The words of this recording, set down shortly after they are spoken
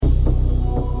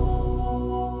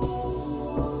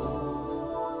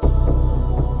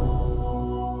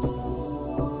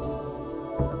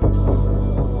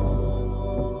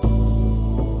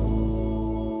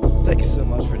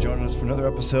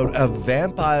episode of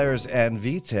Vampires and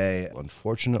Vitae.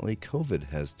 Unfortunately, COVID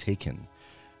has taken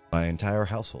my entire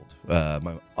household.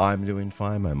 I'm doing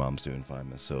fine, my mom's doing fine,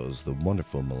 and so is the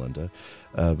wonderful Melinda,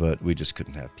 but we just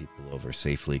couldn't have people over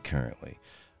safely currently.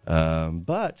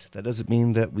 But that doesn't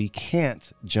mean that we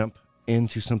can't jump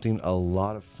into something a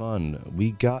lot of fun.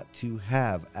 We got to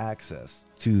have access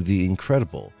to the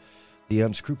incredible, the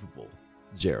unscrupulous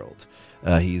Gerald.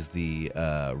 He's the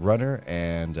runner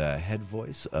and head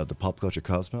voice of the Pop Culture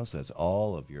Cosmos. That's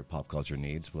all of your pop culture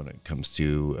needs when it comes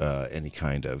to any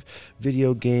kind of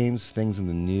video games, things in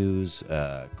the news,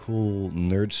 cool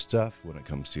nerd stuff when it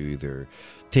comes to either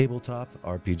tabletop,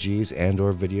 RPGs, and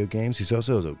or video games. He's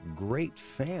also a great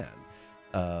fan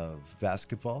of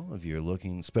basketball. If you're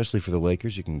looking especially for the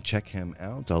Lakers, you can check him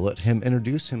out. I'll let him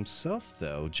introduce himself,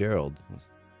 though. Gerald,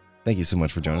 thank you so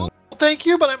much for joining us. Thank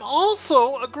you, but I'm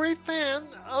also a great fan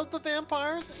of the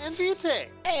Vampires and Vitae.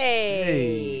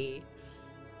 Hey.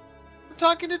 I'm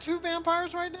talking to two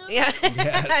vampires right now? Yeah.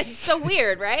 Yes. It's so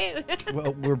weird, right?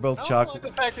 Well, we're both I also chocolate.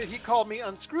 like the fact that he called me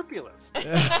unscrupulous.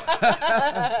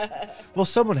 Well,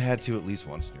 someone had to at least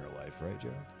once in your life, right,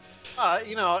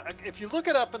 Gerald? If you look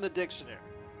it up in the dictionary,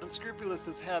 unscrupulous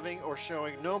is having or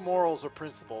showing no morals or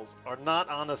principles, or not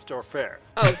honest or fair.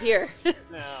 Oh, dear.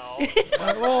 Now,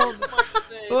 Well, might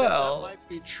say well. that might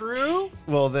be true.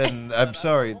 Well, then, I'm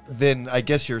sorry. Then I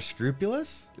guess you're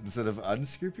scrupulous instead of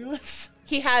unscrupulous?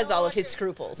 He has all of his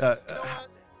scruples. You know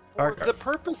what? For the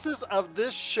purposes of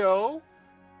this show,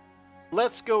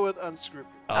 let's go with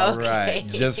unscrupulous. All Okay. right.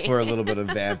 Just for a little bit of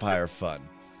vampire fun.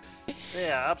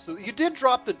 Yeah, absolutely. You did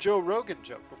drop the Joe Rogan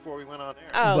joke before we went on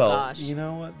air. Oh, well, gosh. you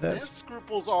know what? His That's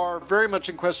scruples are very much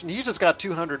in question. He just got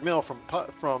 200 mil from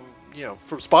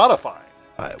Spotify.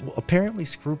 well, apparently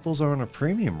scruples are on a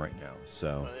premium right now.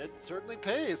 So It certainly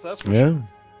pays. That's for yeah. sure.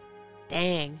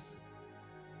 Dang.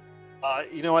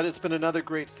 You know what? It's been another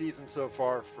great season so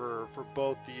far for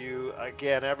both of you.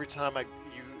 Again, every time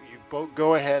you both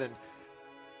go ahead and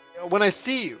when I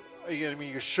see you,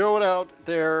 you show it out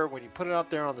there, when you put it out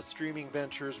there on the streaming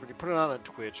ventures, when you put it out on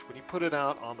Twitch, when you put it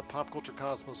out on the Pop Culture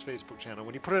Cosmos Facebook channel,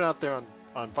 when you put it out there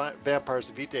on Vampires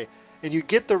and Vitae, and you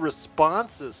get the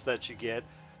responses that you get.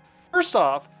 First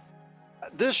off,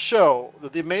 this show,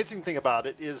 the amazing thing about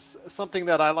it is something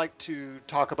that I like to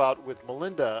talk about with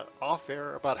Melinda off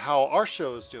air about how our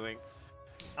show is doing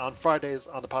on Fridays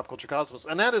on the Pop Culture Cosmos,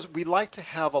 and that is we like to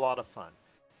have a lot of fun.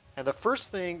 And the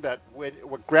first thing that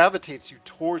what gravitates you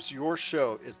towards your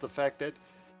show is the fact that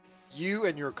you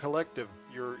and your collective,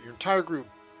 your entire group,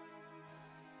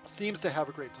 seems to have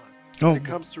a great time. Oh. It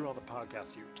comes through on the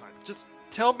podcast your time. Just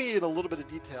tell me in a little bit of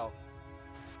detail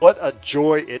what a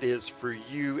joy it is for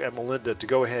you and Melinda to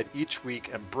go ahead each week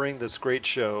and bring this great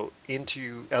show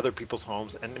into other people's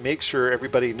homes and make sure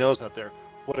everybody knows out there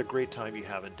what a great time you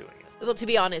have in doing it. Well, to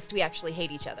be honest, we actually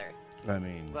hate each other. I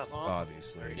mean, That's awesome.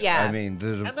 obviously. Yeah. I mean,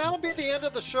 And that'll be the end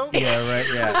of the show. yeah, right.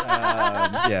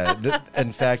 Yeah.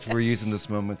 In fact, we're using this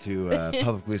moment to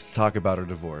publicly talk about our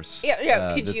divorce.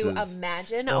 Yeah. Could this you is-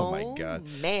 imagine? Oh my God,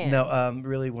 man. No,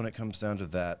 really, when it comes down to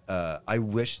that, I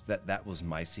wish that was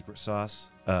my secret sauce.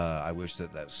 I wish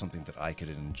that was something that I could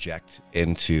inject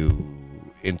into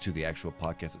the actual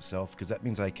podcast itself, because that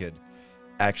means I could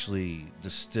actually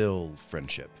distill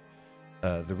friendship.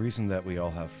 The reason that we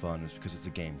all have fun is because it's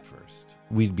a game first.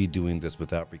 We'd be doing this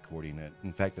without recording it.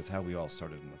 In fact, that's how we all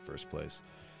started in the first place.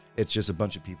 It's just a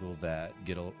bunch of people that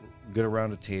get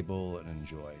around a table and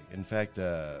enjoy. In fact,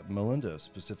 Melinda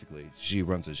specifically, she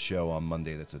runs a show on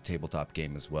Monday that's a tabletop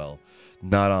game as well.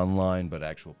 Not online, but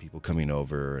actual people coming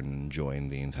over and enjoying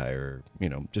the entire,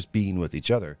 just being with each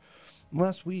other.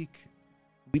 Last week,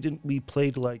 we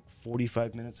played like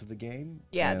 45 minutes of the game.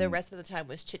 Yeah, the and- rest of the time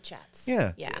was chit chats.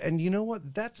 yeah. Yeah. And you know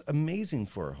what? That's amazing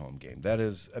for a home game. That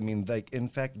is, in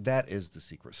fact, that is the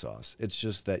secret sauce. It's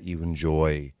just that you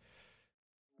enjoy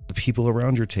the people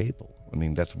around your table.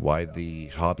 That's why the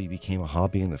hobby became a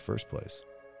hobby in the first place.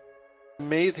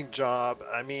 Amazing job.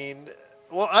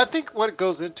 I think what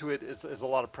goes into it is a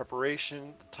lot of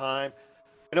preparation, time.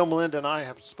 I know Melinda and I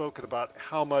have spoken about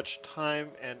how much time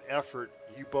and effort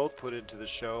you both put into the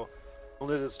show.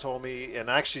 Melinda's told me, and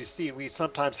actually we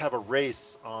sometimes have a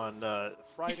race on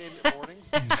Friday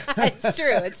mornings.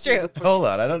 It's true. Hold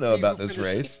on. I don't know See about who this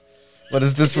finishes. race. What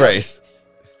is this Yes. race?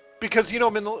 Because,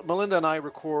 Melinda and I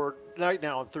record right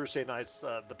now on Thursday nights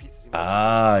the PCC.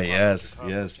 Ah, Multiverse, yes,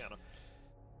 Cosmos yes. channel.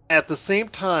 At the same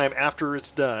time, after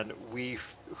it's done, we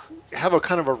have a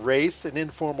kind of a race, an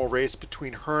informal race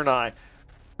between her and I,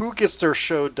 who gets their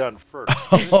show done first.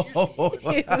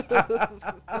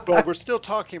 But we're still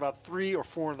talking about 3 or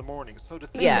 4 in the morning. So to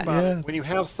think Yeah. about Yeah. it, when you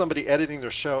have somebody editing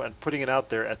their show and putting it out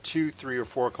there at 2, 3, or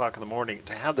 4 o'clock in the morning,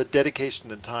 to have the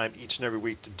dedication and time each and every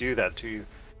week to do that to you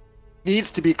needs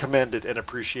to be commended and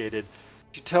appreciated.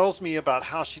 She tells me about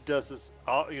how she does this,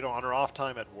 on her off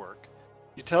time at work.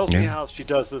 She tells me Yeah. how she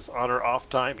does this on her off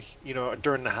time,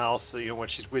 during the house, when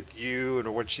she's with you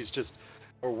or when she's just,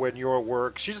 or when you're at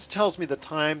work. She just tells me the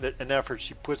time and effort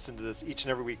she puts into this each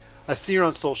and every week. I see her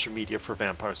on social media for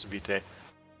Vampires and Vitae.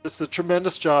 It's the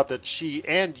tremendous job that she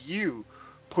and you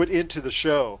put into the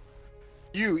show.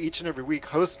 You each and every week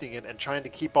hosting it and trying to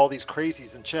keep all these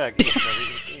crazies in check.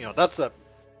 That's a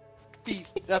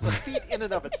feat. That's a feat in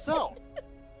and of itself.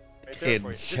 Right there In for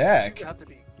you. Just check? you have to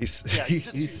be. He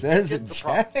you says get in the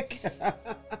check.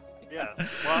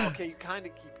 Yes. Well, okay. You kind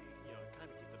of keep them.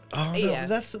 Oh no, Yeah.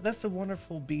 that's the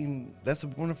wonderful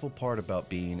part about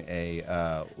being a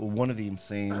one of the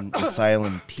insane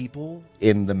asylum people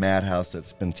in the madhouse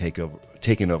that's been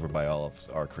taken over by all of us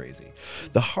are crazy.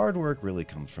 The hard work really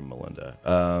comes from Melinda.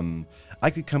 I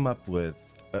could come up with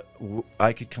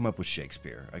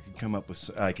Shakespeare. I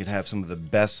could have some of the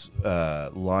best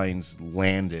lines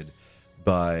landed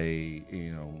by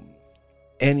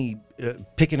any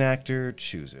pick an actor,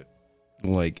 choose it.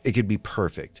 Like it could be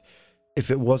perfect. If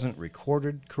it wasn't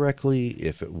recorded correctly,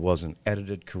 if it wasn't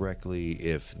edited correctly,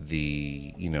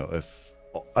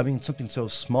 something so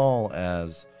small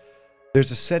as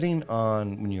there's a setting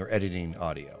on when you're editing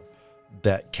audio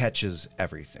that catches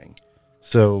everything.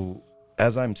 So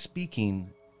as I'm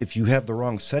speaking, if you have the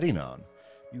wrong setting on,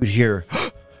 you would hear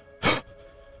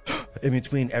in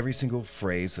between every single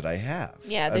phrase that I have.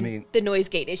 Yeah, the noise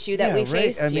gate issue that we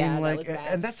faced. That was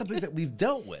bad. And that's something that we've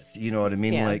dealt with. You know what I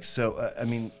mean? Yeah.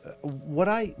 What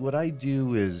I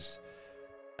do is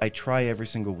I try every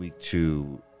single week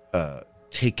to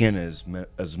take in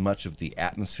as much of the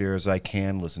atmosphere as I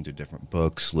can. Listen to different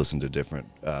books, listen to different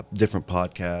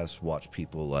podcasts, watch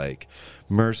people like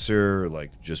Mercer,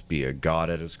 like just be a god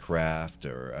at his craft,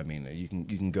 or you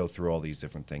can go through all these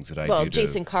different things that I do. Well,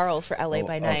 Jason Carl for LA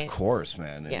by Night. Of course,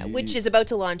 man. Yeah, which is about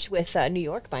to launch with New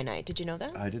York by Night. Did you know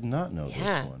that? I did not know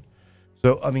Yeah. this one.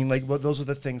 So those are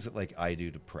the things that I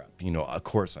do to prep. Of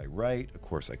course I write, of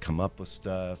course I come up with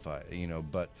stuff.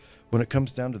 But when it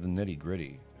comes down to the nitty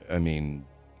gritty,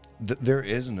 there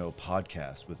is no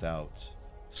podcast without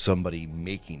somebody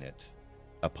making it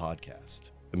a podcast.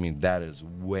 That is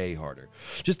way harder.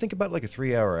 Just think about like a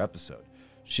 3-hour episode.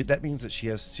 That means that she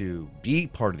has to be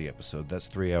part of the episode. That's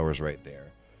 3 hours right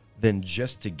there. Then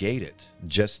just to gate it,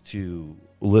 just to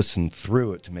listen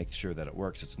through it to make sure that it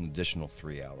works, it's an additional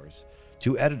 3 hours.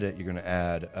 To edit it, you're going to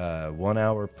add 1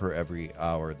 hour per every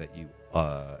hour that you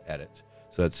edit.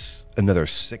 So that's another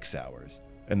 6 hours.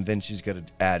 And then she's got to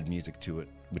add music to it,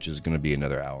 which is going to be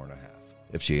another hour and a half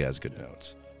if she has good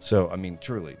notes. So,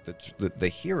 truly, the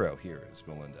hero here is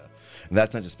Melinda. And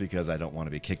that's not just because I don't want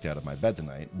to be kicked out of my bed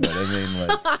tonight,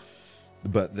 but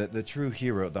but the true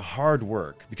hero, the hard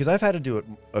work, because I've had to do it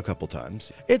a couple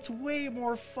times. It's way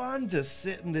more fun to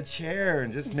sit in the chair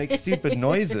and just make stupid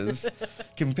noises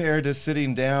compared to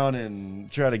sitting down and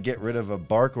try to get rid of a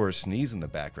bark or a sneeze in the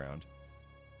background.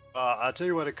 I'll tell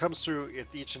you what, it comes through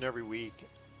each and every week.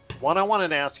 What I wanted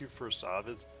to ask you first off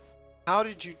is, how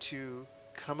did you two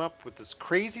come up with this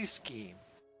crazy scheme,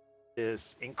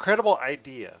 this incredible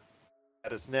idea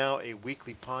that is now a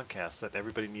weekly podcast that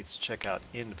everybody needs to check out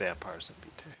in Vampires and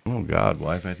Vitae? Oh, God,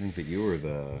 wife, I think that you were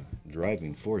the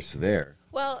driving force there.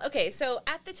 Well, okay, so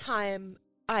at the time,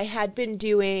 I had been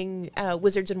doing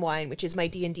Wizards and Wine, which is my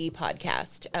D&D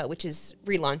podcast, which is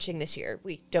relaunching this year.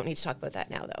 We don't need to talk about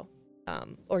that now, though.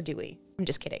 Or do we? I'm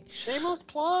just kidding. Shameless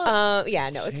plug. Yeah,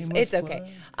 no, Shameless it's okay.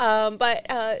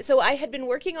 But so I had been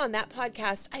working on that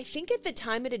podcast. I think at the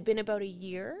time it had been about a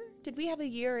year. Did we have a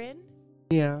year in?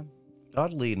 Yeah.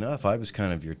 Oddly enough, I was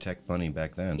kind of your tech bunny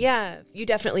back then. Yeah, you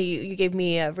definitely, you gave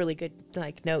me really good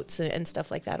notes and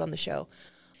stuff like that on the show.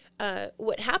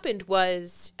 What happened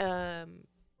was I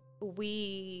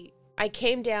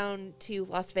came down to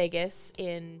Las Vegas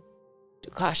in,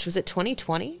 was it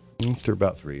 2020? Through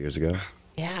about 3 years ago.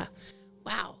 Yeah.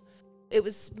 Wow. It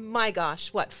was,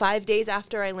 5 days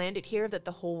after I landed here that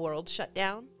the whole world shut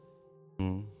down?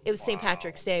 It was St.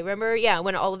 Patrick's Day. Remember? Yeah,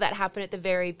 when all of that happened at the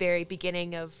very, very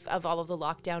beginning of all of the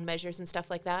lockdown measures and stuff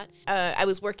like that. I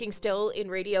was working still in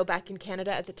radio back in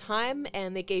Canada at the time,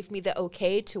 and they gave me the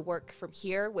okay to work from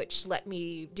here, which let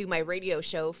me do my radio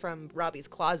show from Robbie's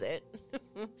closet.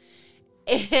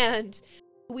 And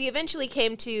we eventually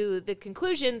came to the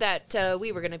conclusion that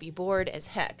we were going to be bored as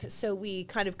heck. So we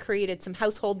kind of created some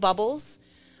household bubbles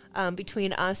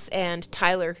between us and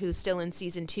Tyler, who's still in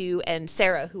season 2, and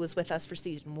Sarah, who was with us for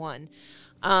season 1.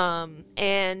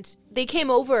 And they came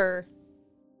over,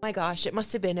 my gosh, it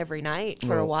must have been every night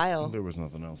for a while. There was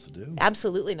nothing else to do.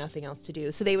 Absolutely nothing else to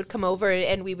do. So they would come over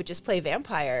and we would just play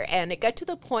vampire. And it got to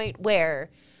the point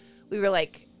where we were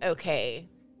like, okay,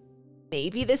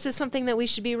 maybe this is something that we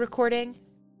should be recording.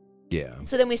 Yeah.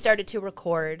 So then we started to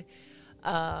record.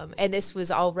 And this was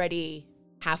already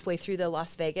halfway through the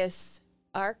Las Vegas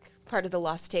arc, part of the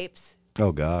Lost Tapes.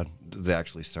 Oh, God. Did they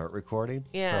actually start recording?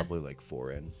 Yeah. Probably like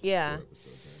 4 in. Yeah. 4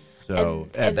 episodes in. So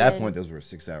at that point, those were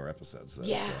 6-hour episodes. Though,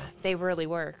 Yeah, so. they really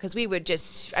were. Because we would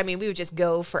just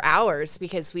go for hours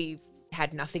because we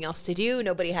had nothing else to do.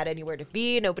 Nobody had anywhere to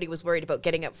be. Nobody was worried about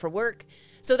getting up for work.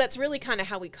 So that's really kind of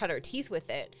how we cut our teeth with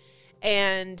it.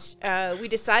 And we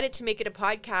decided to make it a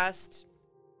podcast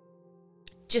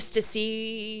just to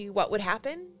see what would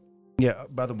happen. Yeah,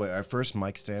 by the way, our first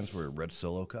mic stands were red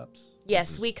Solo cups.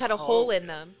 Yes, we cut a hole in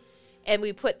them. And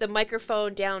we put the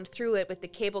microphone down through it with the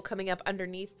cable coming up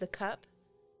underneath the cup.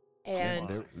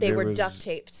 And they were duct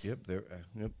taped. Yep.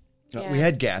 Yep. Yeah. We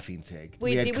had gaffing tape.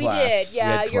 We had did. class.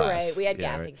 Yeah, you're class. right. We had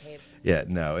Yeah, gaffing right. tape. Yeah,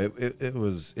 no, it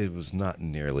was not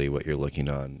nearly what you're looking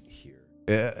on here.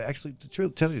 Actually,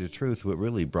 tell you the truth, what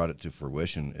really brought it to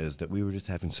fruition is that we were just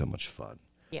having so much fun.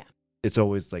 Yeah. It's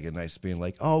always like a nice being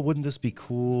like, oh, wouldn't this be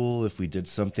cool if we did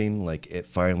something? Like it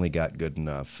finally got good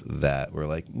enough that we're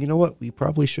like, you know what, we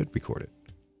probably should record it.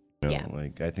 You know, Yeah.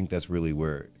 like I think that's really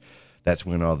that's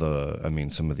when all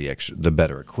some of the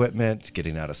better equipment,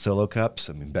 getting out of Solo cups.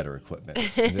 Better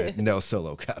equipment, no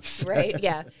Solo cups. Right,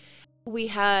 yeah. We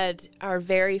had our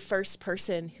very first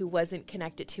person who wasn't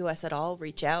connected to us at all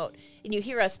reach out. And you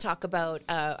hear us talk about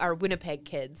our Winnipeg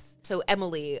kids. So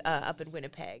Emily up in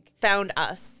Winnipeg found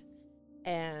us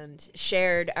and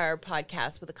shared our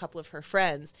podcast with a couple of her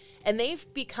friends. And they've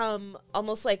become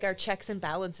almost like our checks and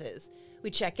balances.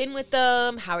 We check in with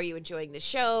them. How are you enjoying the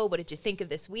show? What did you think of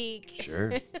this week?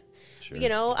 Sure. You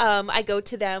know, I go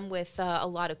to them with a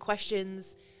lot of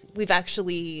questions. We've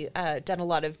actually done a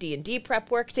lot of D&D prep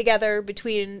work together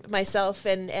between myself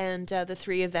and the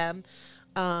three of them.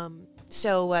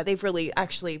 So they've really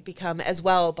actually become as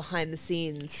well behind the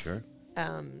scenes. Sure.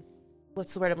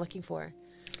 What's the word I'm looking for?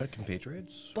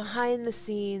 Compatriots? Behind the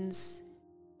scenes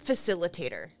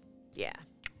facilitator. Yeah.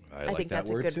 I think that's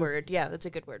a good word. Yeah, that's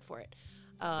a good word for it.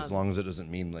 As long as it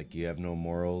doesn't mean like you have no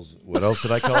morals. What else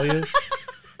did I call you?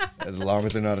 As long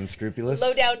as they're not unscrupulous.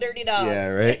 Low down, dirty dog. Yeah,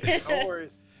 right. No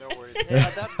worries.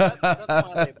 Yeah, that's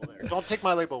my label there. Don't take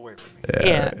my label away from me.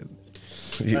 Yeah.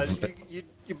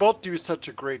 You both do such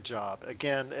a great job.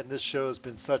 Again, and this show has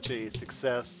been such a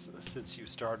success since you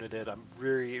started it. I'm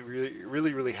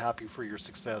really happy for your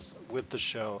success with the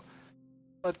show.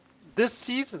 But this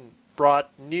season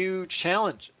brought new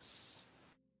challenges.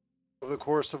 Over the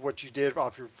course of what you did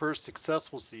off your first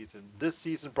successful season, this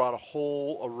season brought a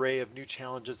whole array of new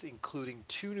challenges, including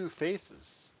 2 new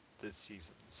faces this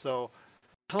season. So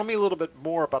tell me a little bit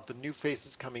more about the new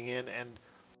faces coming in and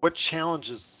what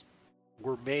challenges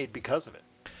were made because of it.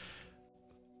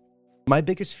 My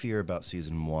biggest fear about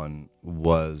season 1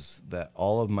 was that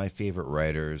all of my favorite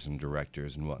writers and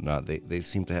directors and whatnot, they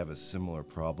seem to have a similar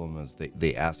problem as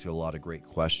they ask you a lot of great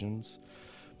questions,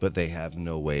 but they have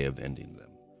no way of ending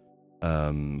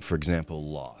them. For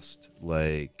example, Lost.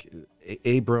 Like,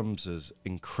 Abrams is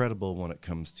incredible when it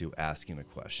comes to asking a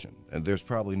question, and there's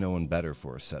probably no one better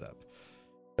for a setup.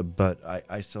 But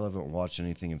I still haven't watched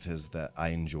anything of his that I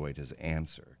enjoyed his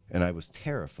answer. And I was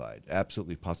terrified,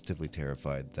 absolutely positively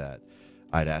terrified that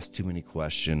I'd asked too many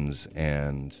questions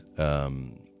and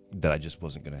that I just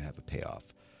wasn't going to have a payoff.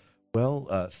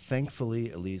 Well,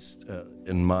 thankfully, at least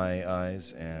in my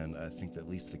eyes, and I think at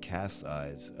least the cast's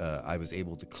eyes, I was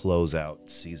able to close out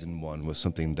season 1 with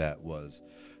something that was,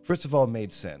 first of all,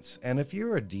 made sense. And if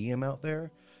you're a DM out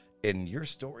there and your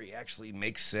story actually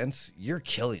makes sense, you're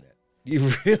killing it.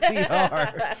 You really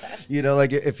are. You know,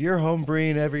 like if you're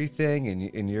homebrewing everything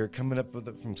and you're coming up with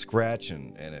it from scratch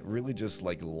and it really just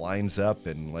like lines up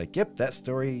and like, yep, that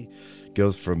story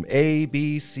goes from A,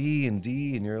 B, C, and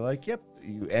D. And you're like, yep,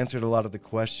 you answered a lot of the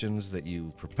questions that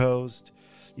you proposed,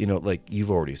 you know, like you've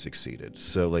already succeeded.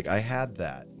 So like I had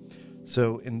that.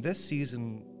 So in this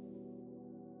season,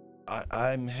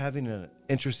 I'm having an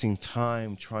interesting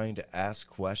time trying to ask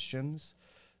questions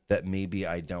that maybe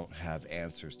I don't have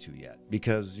answers to yet.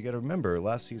 Because you got to remember,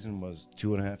 last season was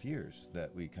 2.5 years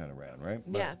that we kind of ran, right?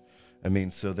 Yeah.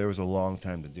 But, so there was a long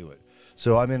time to do it.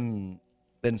 So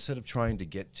instead of trying to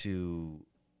get to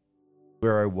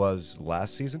where I was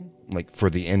last season, like for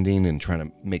the ending and trying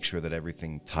to make sure that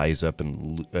everything ties up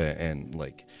and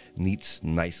like neats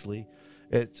nicely,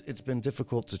 it's been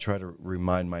difficult to try to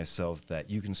remind myself that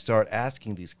you can start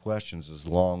asking these questions as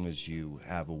long as you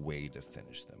have a way to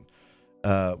finish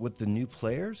them. With the new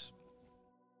players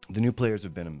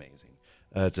have been amazing.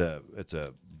 It's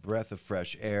a breath of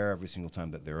fresh air every single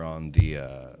time that they're on the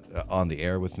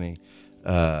air with me.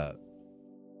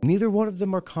 Neither one of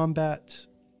them are combat,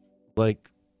 like,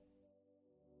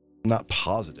 not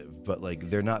positive, but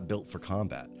like they're not built for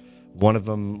combat. One of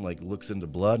them like looks into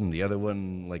blood, and the other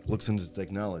one like looks into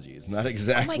technology. It's not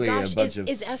exactly. Oh my gosh, a bunch of.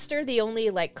 Is Esther the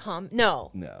only like No.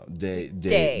 No, Sorry,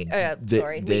 they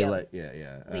Liam. like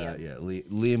Liam.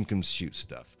 Liam can shoot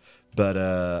stuff, but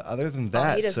other than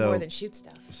that, he does more than shoot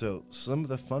stuff. So some of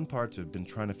the fun parts have been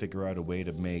trying to figure out a way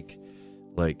to make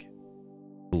like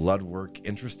blood work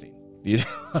interesting. You know,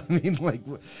 I mean, like,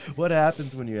 what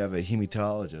happens when you have a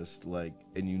hematologist, like,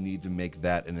 and you need to make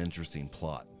that an interesting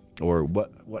plot? Or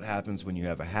what happens when you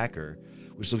have a hacker,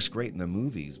 which looks great in the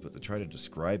movies, but to try to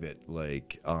describe it,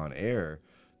 like, on air,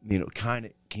 you know, kind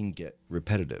of can get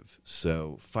repetitive.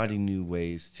 So finding new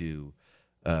ways to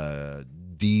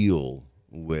deal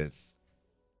with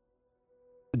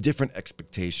different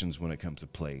expectations when it comes to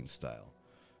playing style.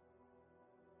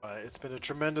 It's been a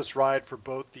tremendous ride for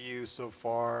both of you so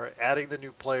far. Adding the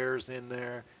new players in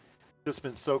there, just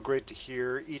been so great to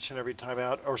hear each and every time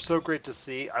out, or so great to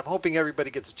see. I'm hoping everybody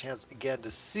gets a chance again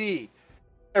to see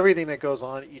everything that goes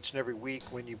on each and every week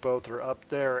when you both are up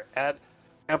there at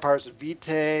Empires of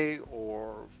Vitae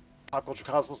or Pop Culture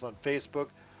Cosmos on Facebook.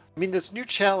 I mean, this new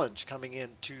challenge coming in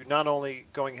to not only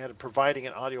going ahead and providing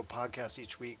an audio podcast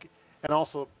each week, and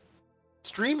also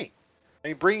streaming. I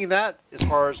mean, bringing that as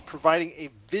far as providing a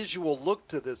visual look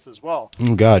to this as well.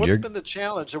 Oh God, what's been the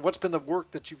challenge, and what's been the work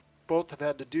that you both have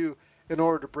had to do in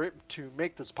order to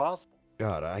make this possible?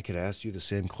 God, I could ask you the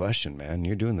same question, man.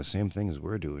 You're doing the same thing as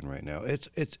we're doing right now.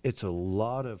 It's a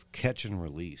lot of catch and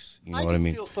release. You know what I mean? I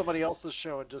just steal somebody else's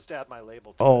show and just add my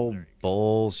label to Oh, it.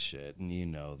 bullshit. And you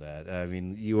know that. I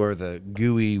mean, you are the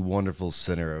gooey, wonderful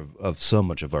center of so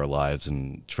much of our lives,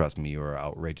 and trust me, you are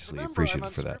outrageously appreciated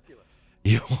for that.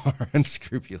 You are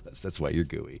unscrupulous. That's why you're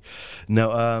gooey.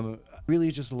 No, really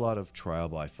just a lot of trial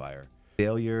by fire.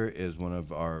 Failure is one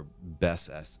of our best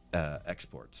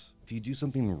exports. If you do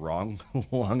something wrong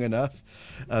long enough,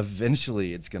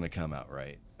 eventually it's going to come out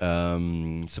right.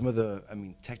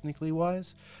 Technically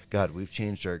wise, God, we've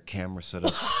changed our camera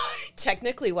setup.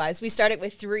 Technically wise, we started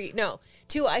with 2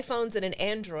 iPhones and an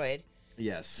Android.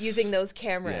 Yes. Using those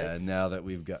cameras. Yeah, now that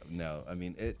we've got,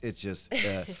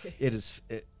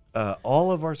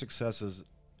 all of our successes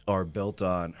are built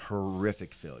on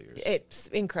horrific failures. It's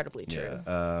incredibly true.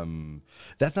 Yeah.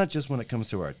 That's not just when it comes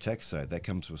to our tech side. That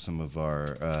comes with some of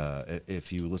our,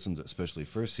 if you listen to especially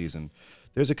first season,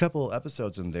 there's a couple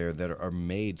episodes in there that are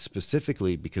made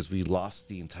specifically because we lost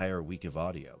the entire week of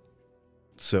audio.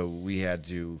 So we had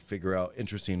to figure out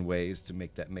interesting ways to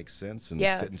make that make sense and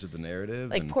fit into the narrative.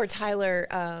 Like poor Tyler,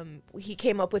 he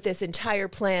came up with this entire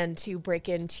plan to break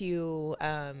into,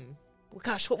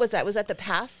 what was that? Was that the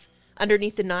path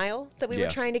underneath the Nile that we were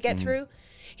trying to get through?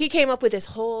 He came up with this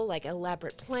whole like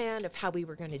elaborate plan of how we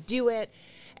were going to do it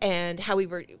and how we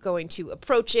were going to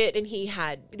approach it. And he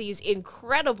had these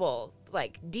incredible,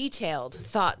 like detailed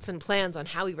thoughts and plans on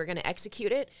how we were going to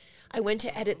execute it. I went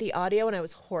to edit the audio and I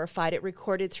was horrified. It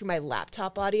recorded through my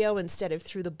laptop audio instead of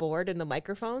through the board and the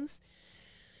microphones.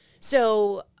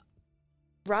 So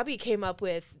Robbie came up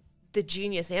with the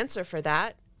genius answer for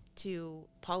that. To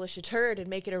polish a turd and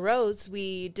make it a rose,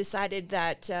 we decided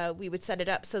that we would set it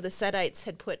up so the Setites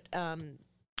had put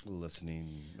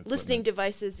listening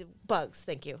devices,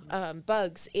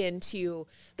 bugs into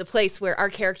the place where our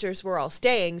characters were all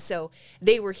staying, so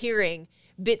they were hearing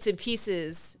bits and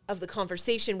pieces of the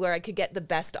conversation where I could get the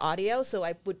best audio. So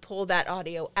I would pull that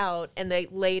audio out and they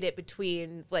laid it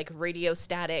between like radio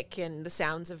static and the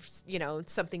sounds of,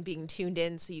 something being tuned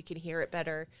in so you can hear it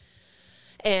better.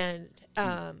 And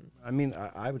I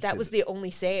would that say was the only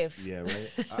save. Yeah,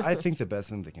 right. I think the best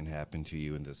thing that can happen to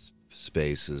you in this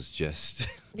space is just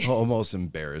almost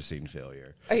embarrassing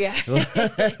failure. Oh, yeah.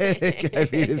 I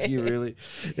mean,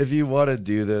 if you want to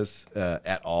do this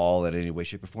at all, in any way,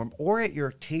 shape, or form, or at your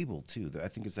table too, I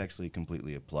think it's actually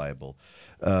completely applicable.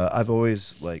 I've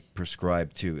always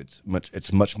prescribed to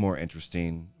it's much more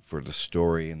interesting for the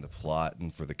story and the plot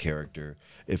and for the character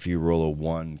if you roll a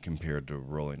 1 compared to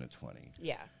rolling a 20.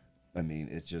 Yeah. I mean,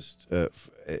 it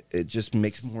just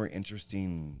makes more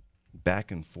interesting back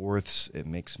and forths. It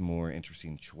makes more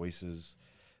interesting choices.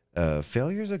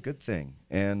 Failure is a good thing,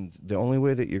 and the only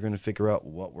way that you're going to figure out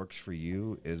what works for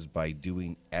you is by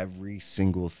doing every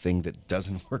single thing that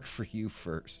doesn't work for you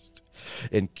first.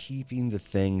 and keeping the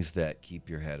things that keep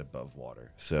your head above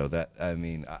water. So that, I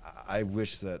mean, I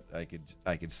wish that I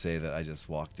could say that I just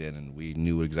walked in and we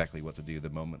knew exactly what to do the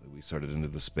moment that we started into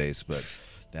the space, but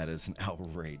that is an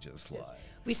outrageous lie.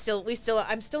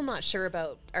 I'm still not sure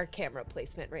about our camera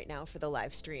placement right now for the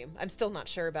live stream. I'm still not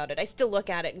sure about it. I still look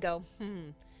at it and go,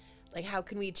 like, how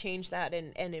can we change that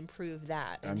and improve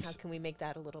that? And how can we make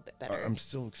that a little bit better? I'm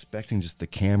still expecting just the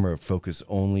camera focus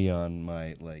only on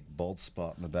my, like, bald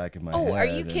spot in the back of my head. Oh, are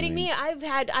you kidding me?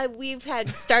 We've had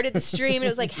started the stream and it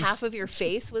was like half of your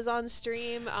face was on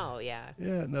stream. Oh, yeah.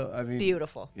 Yeah, no, I mean.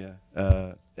 Beautiful.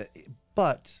 Yeah.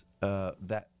 But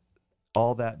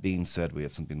all that being said, we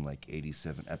have something like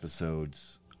 87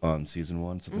 episodes on season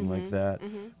 1, something like that.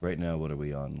 Right now, what are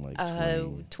we on? Like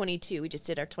 22. We just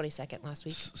did our 22nd last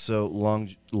week. So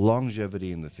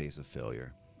longevity in the face of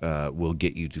failure will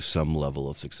get you to some level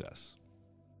of success.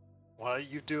 Well,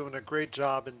 you're doing a great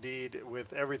job indeed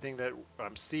with everything that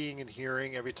I'm seeing and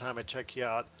hearing every time I check you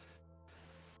out.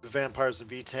 The Vampires and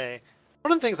Vitae.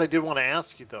 One of the things I did want to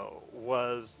ask you, though,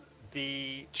 was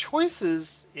the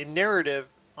choices in narrative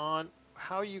on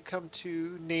how you come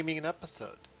to naming an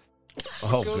episode.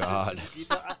 Oh, God.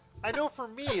 I know for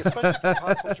me, especially for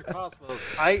Pop Culture Cosmos,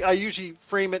 I usually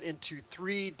frame it into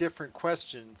 3 different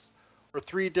questions or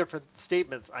 3 different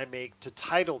statements I make to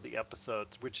title the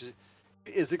episodes, which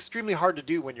is extremely hard to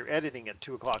do when you're editing at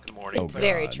 2 o'clock in the morning. It's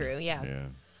very true, yeah.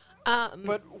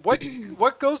 But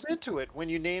what goes into it when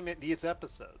you name it these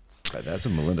episodes? That's a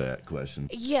Melinda question.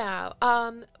 Yeah.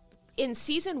 In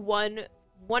season 1,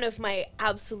 one of my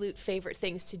absolute favorite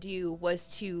things to do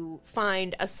was to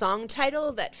find a song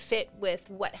title that fit with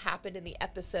what happened in the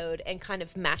episode and kind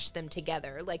of mash them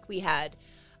together. Like we had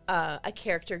a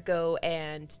character go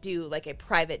and do like a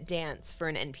private dance for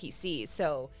an NPC.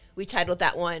 So we titled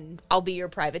that one, I'll Be Your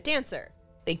Private Dancer.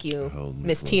 Thank you,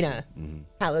 Miss Tina.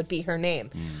 Hallowed be her name.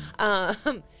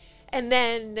 And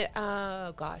then,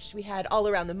 we had All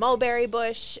Around the Mulberry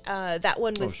Bush. That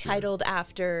one was titled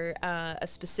after a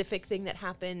specific thing that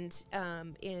happened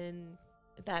in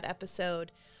that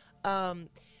episode.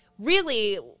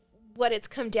 Really, what it's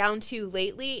come down to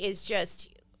lately is just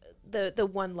the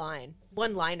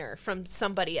one-liner from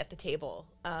somebody at the table.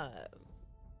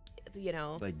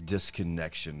 Like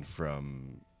disconnection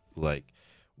from, like,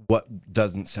 what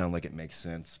doesn't sound like it makes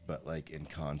sense, but like in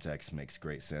context makes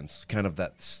great sense. Kind of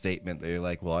that statement that you're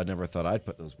like, well, I never thought I'd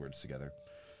put those words together.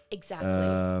 Exactly.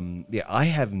 Yeah, I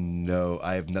have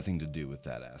nothing to do with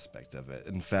that aspect of it.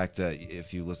 In fact,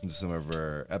 if you listen to some of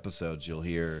our episodes, you'll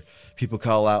hear people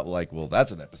call out like, well, that's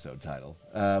an episode title.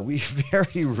 We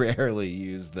very rarely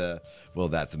use well,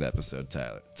 that's an episode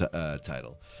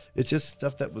title. It's just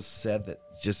stuff that was said that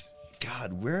just,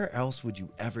 God, where else would you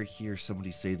ever hear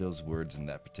somebody say those words in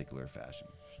that particular fashion?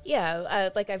 Yeah,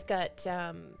 like I've got,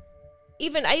 I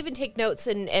even take notes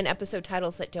in episode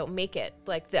titles that don't make it.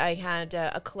 Like I had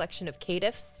a collection of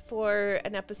caitiffs for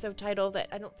an episode title that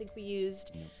I don't think we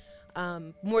used.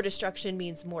 More destruction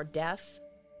means more death.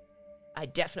 I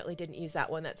definitely didn't use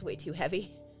that one. That's way too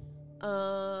heavy.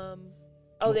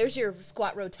 There's your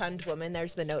squat rotund woman.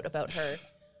 There's the note about her.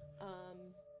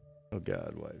 Oh,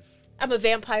 God, wife. I'm a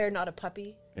vampire, not a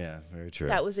puppy. Yeah, very true.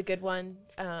 That was a good one.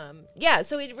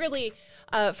 So it really,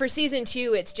 for season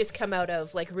 2, it's just come out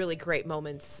of like really great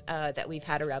moments that we've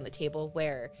had around the table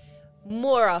where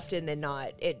more often than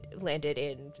not, it landed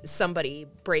in somebody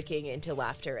breaking into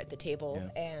laughter at the table.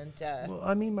 Yeah. And well,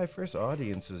 I mean, my first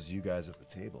audience is you guys at the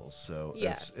table. So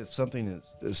yeah. if something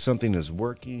is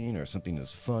working or something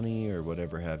is funny or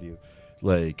whatever have you,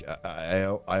 like I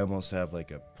almost have like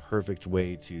a perfect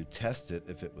way to test it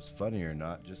if it was funny or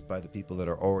not, just by the people that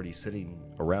are already sitting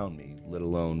around me, let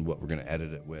alone what we're going to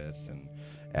edit it with and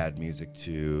add music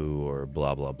to or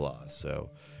blah, blah, blah. So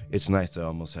it's nice to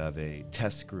almost have a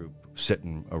test group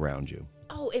sitting around you.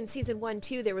 Oh, in season 1,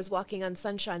 too, there was Walking on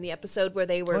Sunshine, the episode where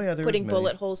they were putting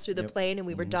bullet holes through the plane and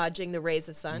we were dodging the rays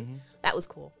of sun. That was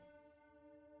cool.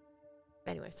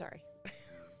 Anyway, sorry.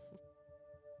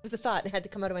 It was a thought. It had to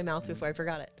come out of my mouth before I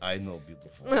forgot it. I know,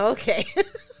 beautiful. Okay.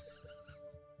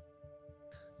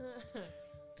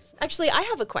 Actually, I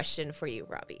have a question for you,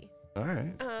 Robbie. All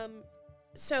right.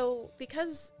 So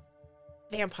because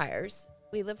vampires,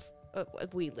 we live.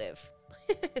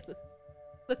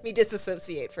 Let me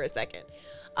disassociate for a second.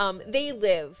 They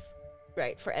live,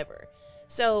 right, forever.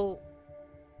 So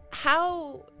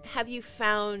how have you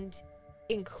found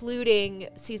including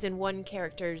season 1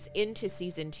 characters into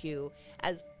season 2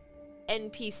 as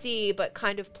NPC, but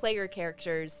kind of player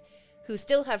characters who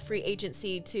still have free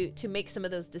agency to make some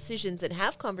of those decisions and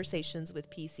have conversations with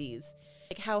PCs?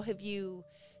 Like, how have you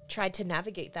tried to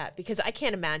navigate that? Because I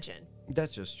can't imagine.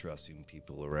 That's just trusting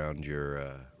people around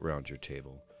your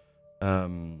table.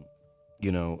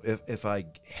 You know, if I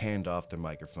hand off the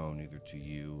microphone either to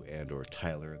you and or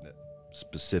Tyler in that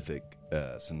specific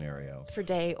scenario. For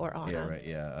Day or Anna. Yeah, right.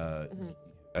 Yeah.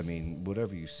 I mean,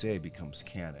 whatever you say becomes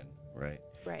canon, right?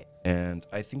 Right. And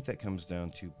I think that comes down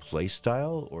to play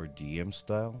style or DM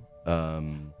style.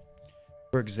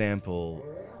 For example,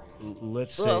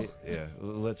 let's say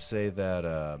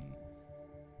that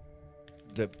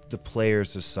the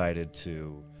players decided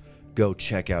to go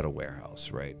check out a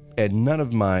warehouse, right? And none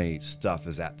of my stuff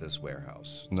is at this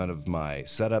warehouse. None of my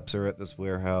setups are at this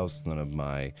warehouse. None of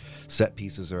my set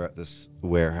pieces are at this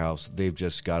warehouse. They've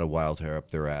just got a wild hair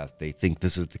up their ass. They think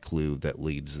this is the clue that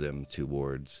leads them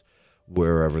towards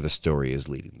wherever the story is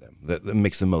leading them. That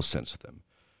makes the most sense to them.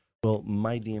 Well,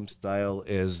 my DM style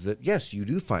is that, yes, you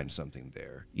do find something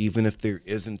there, even if there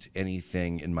isn't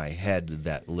anything in my head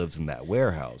that lives in that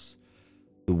warehouse.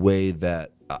 The way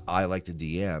that I like to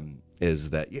DM is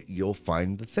that you'll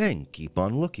find the thing. Keep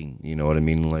on looking. You know what I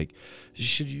mean? Like,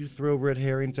 should you throw red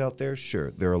herrings out there?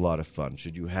 Sure, they're a lot of fun.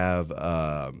 Should you have,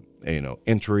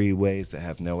 entryways that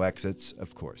have no exits?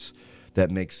 Of course.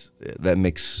 That makes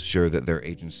sure that their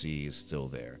agency is still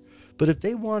there. But if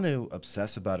they want to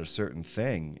obsess about a certain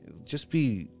thing, just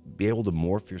be able to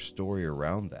morph your story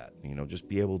around that. You know, just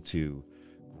be able to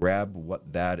grab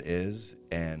what that is,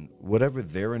 and whatever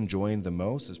they're enjoying the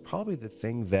most is probably the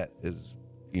thing that is,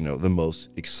 you know, the most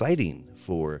exciting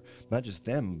for not just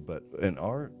them, but in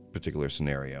our particular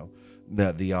scenario,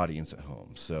 the audience at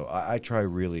home. So I try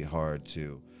really hard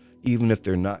to, even if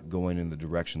they're not going in the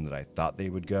direction that I thought they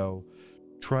would go,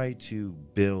 try to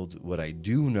build what I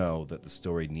do know that the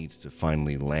story needs to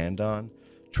finally land on.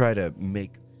 Try to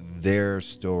make their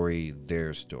story,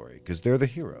 because they're the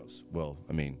heroes. Well,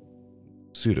 I mean,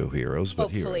 pseudo-heroes,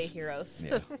 but hopefully heroes.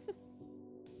 Yeah.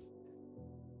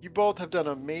 You both have done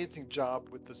an amazing job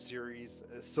with the series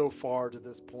so far to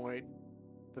this point.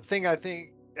 The thing I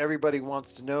think everybody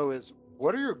wants to know is,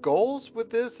 what are your goals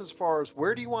with this, as far as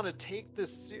where do you want to take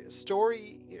this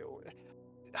story? You know,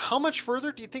 how much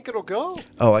further do you think it'll go?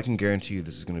 Oh, I can guarantee you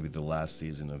this is going to be the last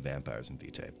season of Vampires and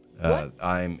Vitae.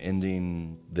 I'm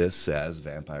ending this as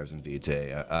Vampires and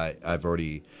Vitae. I've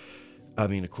already... I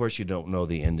mean, of course you don't know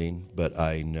the ending, but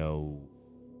I know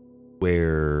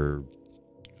where...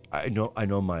 I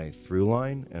know my through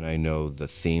line, and I know the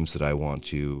themes that I want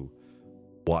to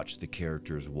watch the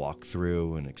characters walk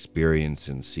through and experience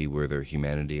and see where their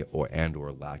humanity or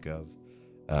lack of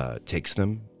takes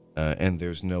them. And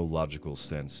there's no logical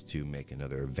sense to make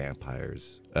another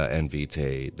Vampires and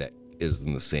Vitae that is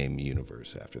in the same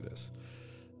universe after this.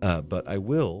 But I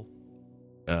will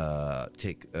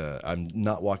I'm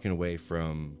not walking away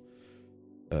from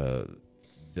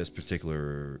this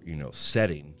particular,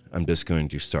 setting. I'm just going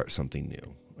to start something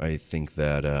new. I think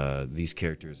that these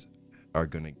characters are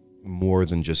going to more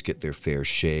than just get their fair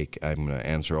shake. I'm going to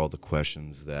answer all the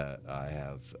questions that I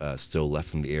have still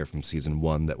left in the air from season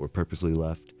 1 that were purposely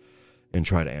left, and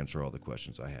try to answer all the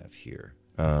questions I have here.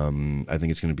 I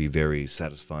think it's going to be very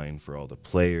satisfying for all the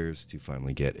players to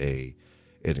finally get an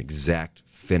exact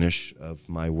finish of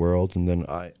my world, and then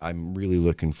I'm really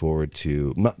looking forward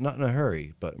to, not in a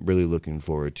hurry, but really looking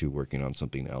forward to working on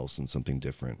something else and something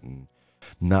different, and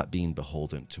not being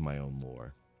beholden to my own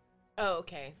lore. Oh,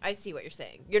 okay. I see what you're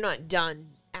saying. You're not done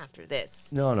after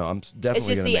this. No, I'm definitely. It's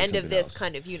just the end of this else.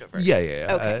 kind of universe. Yeah.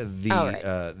 Okay. All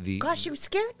right. Gosh, you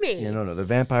scared me. Yeah, no. The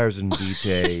Vampires and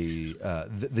Vitae,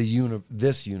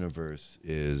 this universe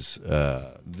is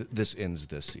this ends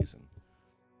this season,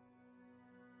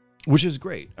 which is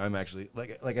great. I'm actually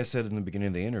like I said in the beginning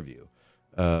of the interview.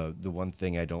 The one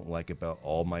thing I don't like about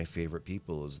all my favorite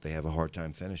people is they have a hard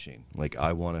time finishing. Like,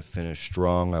 I want to finish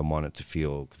strong. I want it to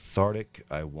feel cathartic.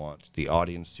 I want the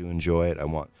audience to enjoy it. I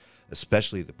want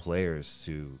especially the players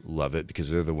to love it, because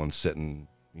they're the ones sitting,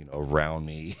 around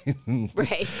me,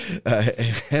 right,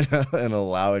 and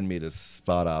allowing me to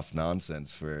spot off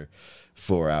nonsense for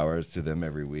 4 hours to them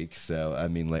every week. So, I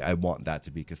mean, I want that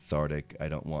to be cathartic. I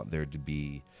don't want there to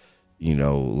be,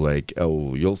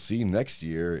 oh, you'll see next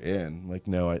year. And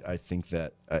no, I think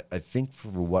that I think for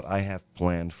what I have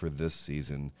planned for this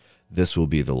season, this will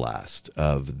be the last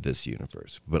of this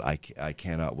universe. But I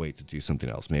cannot wait to do something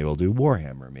else. Maybe I'll do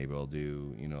Warhammer. Maybe I'll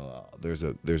do,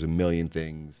 there's a million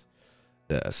things.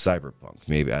 Cyberpunk.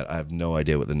 Maybe I have no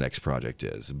idea what the next project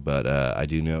is, but I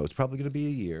do know it's probably going to be a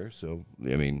year. So,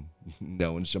 I mean,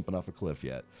 no one's jumping off a cliff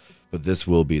yet. But this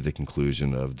will be the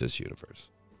conclusion of this universe.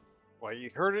 Well, you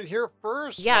heard it here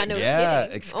first. Yeah, no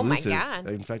kidding. Exclusive. Oh, my God.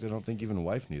 In fact, I don't think even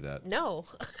wife knew that. No,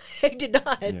 I did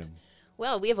not. Yeah.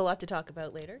 Well, we have a lot to talk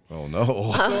about later. Oh, no.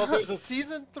 So if there's a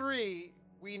season 3,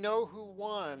 we know who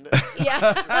won.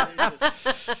 Yeah.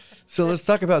 So let's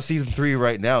talk about season 3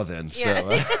 right now then. Yeah. So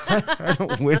I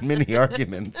don't win many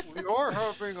arguments. We are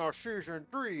having a season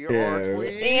 3, Yeah. aren't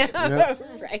we? Yeah,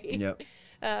 right. Yep.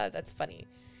 That's funny.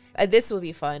 This will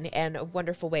be fun and a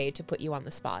wonderful way to put you on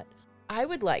the spot. I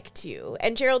would like to,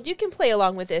 and Gerald, you can play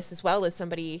along with this as well as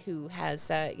somebody who has,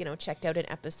 checked out an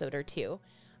episode or two.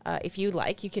 If you'd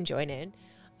like, you can join in.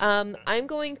 I'm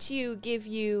going to give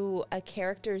you a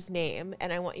character's name,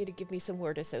 and I want you to give me some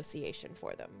word association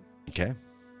for them. Okay.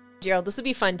 Gerald, this would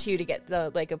be fun too to get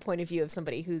a point of view of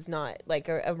somebody who's not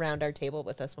around our table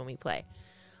with us when we play.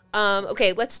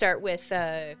 Okay, let's start with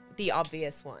the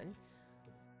obvious one.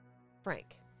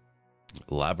 Frank.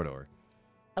 Labrador.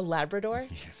 A Labrador?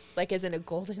 Like as in a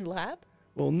golden lab?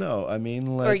 Well, no, I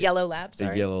mean like Or yellow lab, a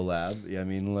sorry. yellow lab. Yeah, I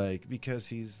mean like because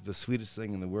he's the sweetest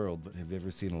thing in the world. But have you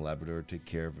ever seen a Labrador take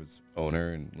care of its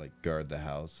owner and like guard the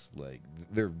house? Like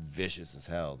they're vicious as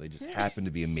hell. They just happen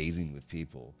to be amazing with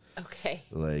people. Okay.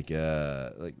 Like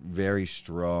very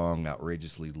strong,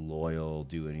 outrageously loyal,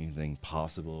 do anything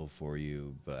possible for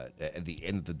you. But at the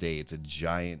end of the day, it's a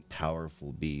giant,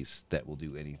 powerful beast that will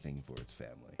do anything for its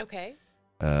family. Okay.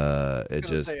 It I'm going to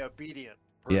just say obedient,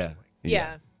 yeah, personally.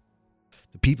 Yeah.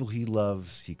 The people he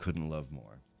loves, he couldn't love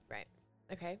more. Right.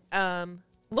 Okay.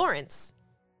 Lawrence.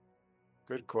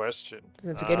 Good question.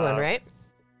 That's a good one, right?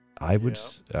 I would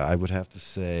have to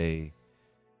say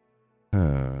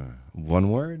one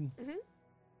word. Mm-hmm.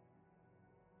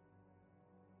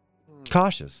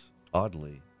 Cautious,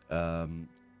 oddly.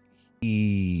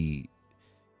 They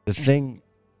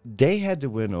had to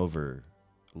win over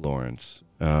Lawrence,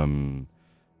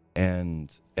 and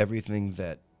everything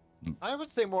that I would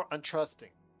say more untrusting.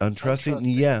 untrusting.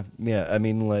 Yeah. I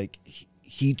mean, like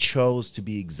he chose to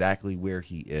be exactly where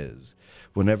he is.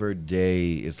 Whenever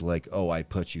Day is like, "Oh, I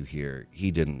put you here," he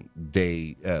didn't.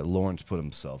 Lawrence put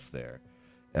himself there.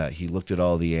 He looked at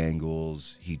all the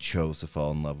angles. He chose to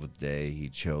fall in love with Day. He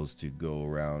chose to go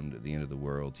around at the end of the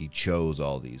world. He chose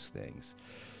all these things.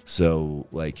 So,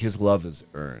 like, his love is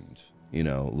earned. You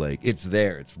know, like it's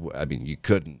there. You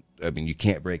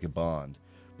can't break a bond.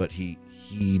 But he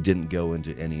didn't go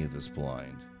into any of this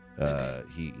blind. Okay.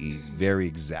 He's very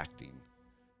exacting.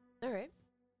 All right.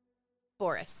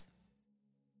 Boris.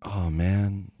 Oh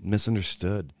man,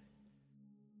 misunderstood.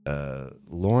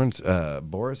 Boris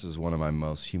is one of my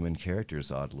most human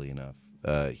characters, oddly enough.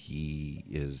 He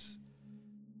is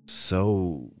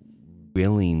so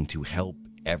willing to help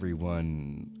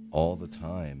everyone all the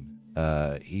time.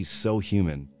 He's so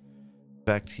human. In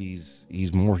fact, he's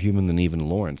more human than even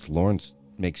Lawrence. Lawrence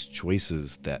makes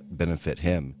choices that benefit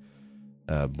him.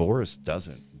 Boris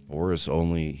doesn't. Boris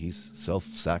he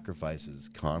self-sacrifices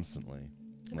constantly.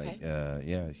 Okay.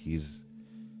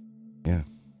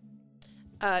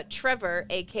 Trevor,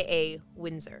 a.k.a.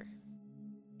 Windsor.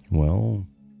 Well,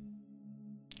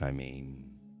 I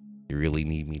mean, you really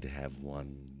need me to have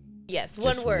one. Yes,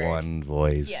 one just word. One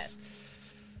voice. Yes.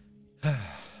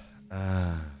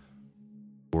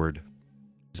 Bored.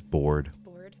 He's bored.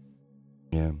 Bored.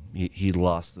 Yeah, he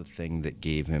lost the thing that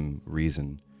gave him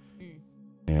reason,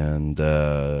 and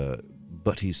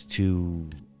but he's too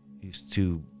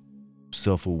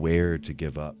self-aware to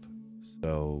give up.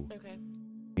 So, Okay.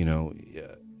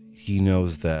 He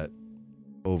knows that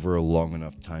over a long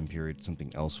enough time period,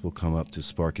 something else will come up to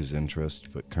spark his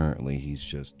interest. But currently, he's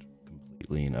just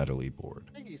completely and utterly bored.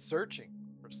 I think he's searching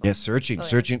for something. Yeah, searching. Oh,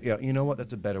 yeah. Yeah, you know what?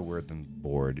 That's a better word than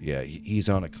bored. Yeah, he's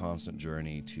on a constant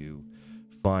journey to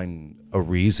find a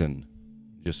reason,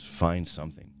 just find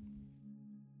something.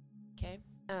 Okay.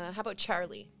 How about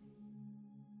Charlie?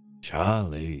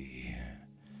 Charlie.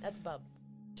 That's Bub.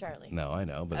 Charlie. No, I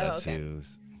know, but Oh, that's okay.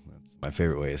 that's my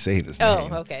favorite way of saying his Oh,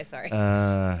 name. okay. Sorry.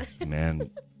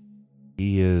 Man,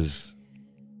 he is.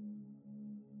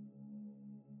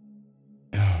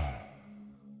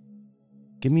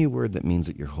 Give me a word that means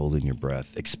that you're holding your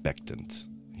breath, expectant.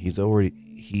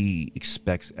 He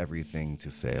expects everything to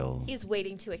fail. He's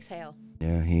waiting to exhale.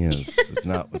 Yeah, he is. It's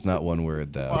not one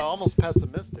word though. Well, almost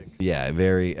pessimistic. Yeah,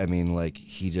 very. I mean, like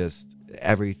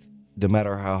no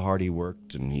matter how hard he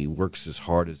worked, and he works as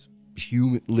hard as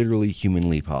literally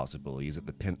humanly possible.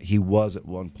 He was at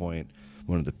one point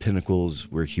one of the pinnacles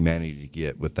where humanity could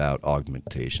get without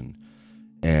augmentation,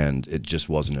 and it just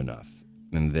wasn't enough.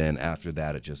 And then after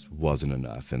that, it just wasn't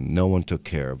enough, and no one took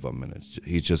care of him, and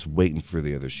he's just waiting for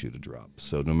the other shoe to drop.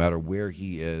 So no matter where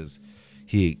he is,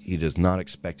 he does not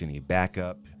expect any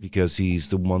backup because he's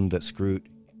the one that screwed.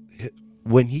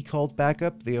 When he called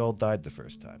backup, they all died the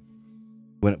first time.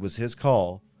 When it was his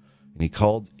call, and he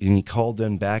called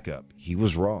in backup, he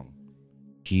was wrong.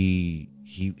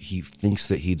 he thinks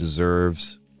that he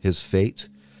deserves his fate.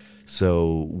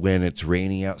 So when it's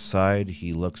raining outside,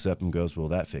 he looks up and goes, well,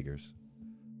 that figures.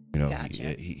 You know,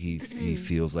 Gotcha. he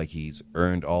feels like he's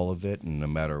earned all of it, and no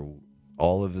matter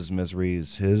all of his misery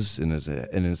is his in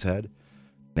his head,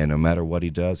 and no matter what he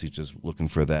does, he's just looking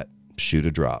for that shoe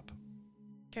to drop.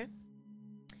 Okay.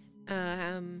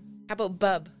 How about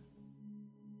Bub?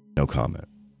 No comment.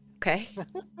 Okay.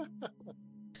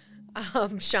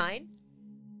 Shine?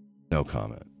 No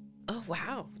comment. Oh,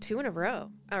 wow. 2 in a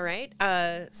row. All right.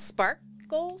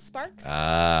 Sparks?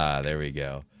 Ah, there we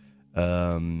go.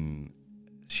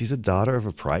 She's a daughter of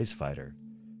a prize fighter.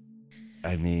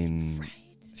 I mean,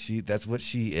 Right. that's what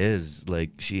she is.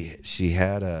 Like she's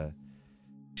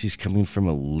coming from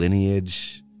a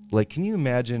lineage. Like, can you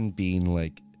imagine being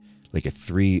like a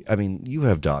 3? I mean, you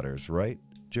have daughters, right,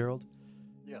 Gerald?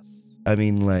 Yes. I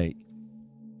mean, like,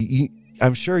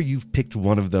 I'm sure you've picked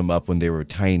one of them up when they were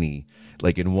tiny,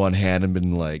 like in one hand, and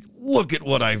been like, "Look at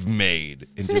what I've made,"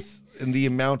 and just and the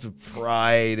amount of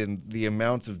pride and the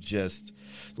amount of just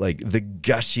like the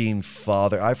gushing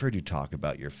father. I've heard you talk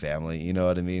about your family. You know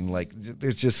what I mean? Like,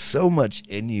 there's just so much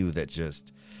in you that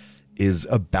just is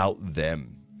about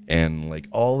them. And like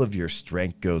all of your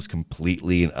strength goes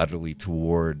completely and utterly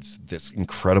towards this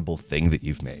incredible thing that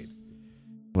you've made.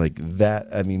 Like that,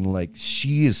 I mean, like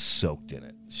she is soaked in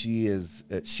it.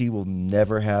 She will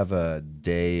never have a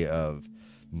day of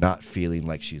not feeling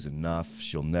like she's enough.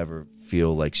 She'll never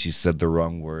feel like she said the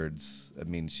wrong words. I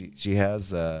mean, she has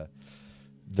the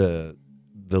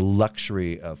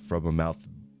luxury of from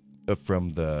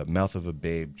the mouth of a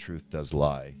babe, truth does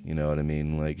lie. You know what I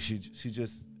mean? Like she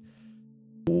just,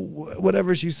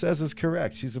 whatever she says is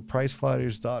correct. She's a prize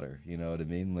fighter's daughter. You know what I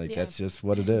mean? Like that's just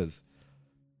what it is.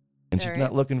 And she's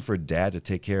not looking for dad to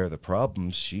take care of the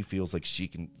problems. She feels like she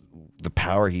can, the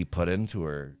power he put into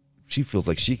her, she feels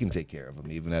like she can take care of him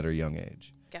even at her young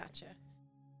age. Gotcha.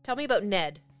 Tell me about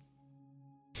Ned.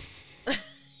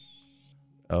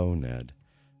 Oh, Ned.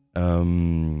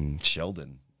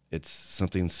 Sheldon. It's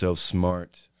something so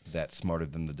smart that's smarter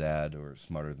than the dad or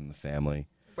smarter than the family.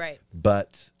 Right.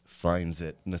 But finds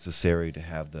it necessary to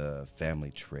have the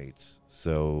family traits.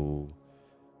 So,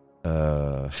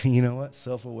 you know what?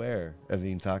 Self-aware. I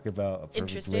mean, talk about a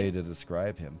perfect way to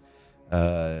describe him.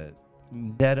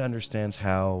 Ned understands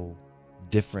how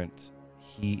different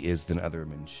he is than other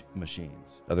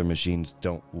machines. Other machines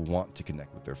don't want to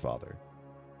connect with their father.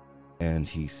 And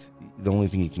the only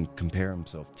thing he can compare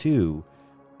himself to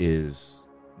is,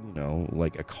 you know,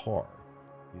 like a car.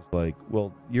 He's like,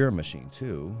 well, you're a machine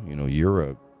too. You know,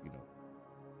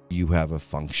 you have a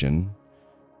function,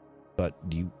 but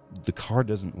the car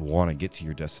doesn't want to get to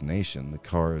your destination. The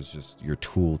car is just your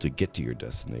tool to get to your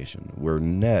destination. Where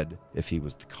Ned, if he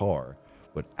was the car,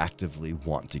 would actively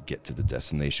want to get to the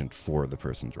destination for the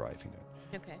person driving it.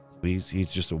 Okay.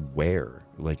 He's just aware,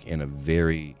 like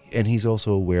and he's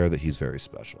also aware that he's very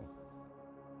special.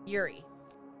 Yuri.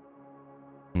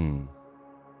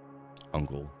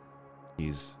 Uncle.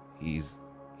 He's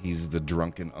the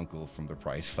drunken uncle from the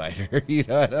prize fighter. You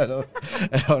know, I don't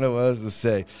know what else to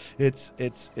say. It's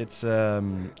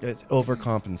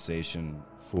overcompensation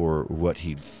for what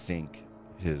he'd think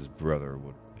his grandfather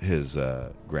would have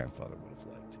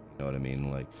liked. You know what I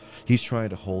mean? Like, he's trying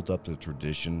to hold up the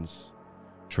traditions,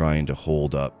 trying to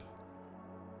hold up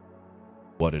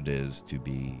what it is to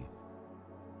be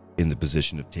in the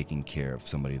position of taking care of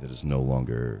somebody that is no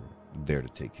longer there to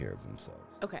take care of themselves.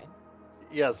 Okay.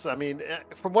 Yes, I mean,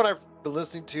 from what I've been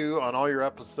listening to on all your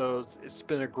episodes, it's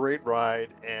been a great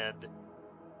ride, and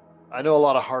I know a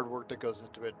lot of hard work that goes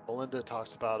into it. Melinda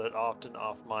talks about it often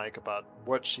off mic about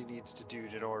what she needs to do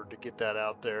in order to get that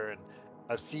out there, and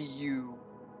I see you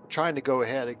trying to go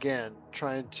ahead again,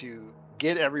 trying to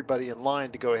get everybody in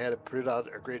line to go ahead and put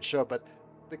out a great show, but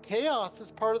the chaos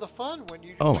is part of the fun when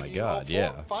you. Oh my God!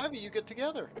 Yeah. 5 of you get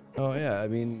together. Oh yeah, I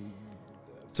mean,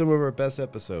 some of our best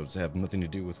episodes have nothing to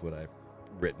do with what I've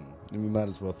written. We might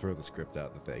as well throw the script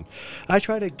out the thing. I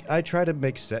try to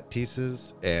make set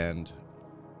pieces, and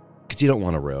because you don't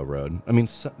want to railroad. I mean,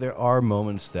 there are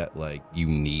moments that like you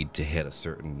need to hit a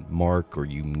certain mark, or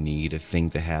you need a thing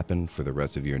to happen for the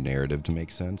rest of your narrative to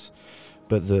make sense.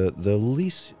 But the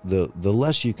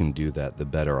less you can do that, the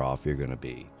better off you're going to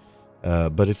be.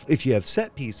 But if you have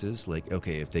set pieces, like,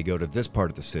 okay, if they go to this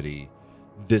part of the city,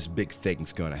 this big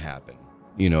thing's going to happen.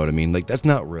 You know what I mean? Like, that's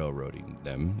not railroading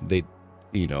them.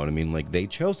 You know what I mean? Like, they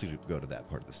chose to go to that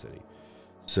part of the city.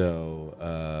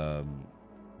 So,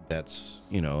 that's,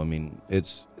 you know, I mean,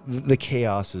 it's, the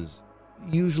chaos is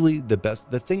usually the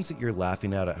best. The things that you're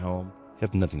laughing at home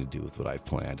have nothing to do with what I've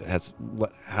planned. It has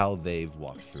how they've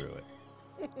walked through it.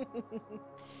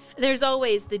 There's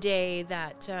always the day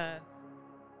that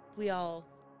we all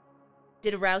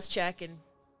did a rouse check and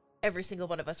every single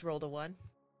one of us rolled a 1.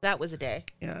 That was a day.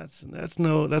 Yeah, that's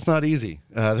not easy.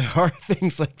 There are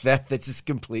things like that just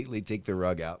completely take the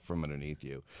rug out from underneath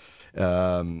you.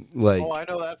 Oh, I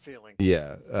know that feeling.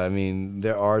 Yeah, I mean,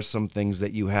 there are some things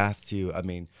that you have to. I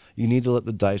mean, you need to let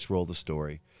the dice roll the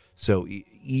story. So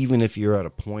even if you're at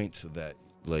a point that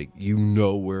like you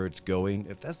know where it's going,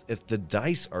 if the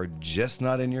dice are just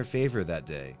not in your favor that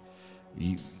day,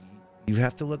 you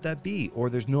have to let that be, or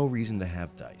there's no reason to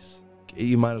have dice.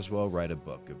 You might as well write a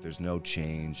book if there's no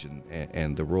change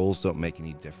and the rolls don't make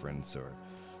any difference, or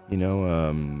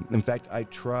in fact, I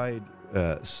tried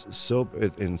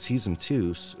sober in season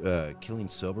 2. Killing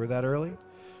sober that early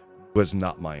was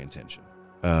not my intention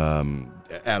at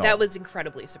all. That was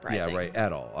incredibly surprising. Yeah, right.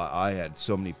 At all. I had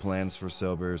so many plans for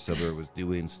sober. Sober was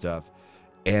doing stuff,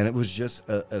 and it was just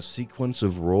a sequence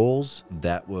of rolls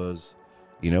that was,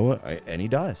 you know what? And he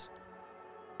dies.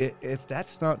 If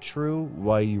that's not true,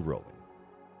 why are you rolling?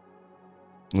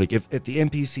 Like if the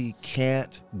NPC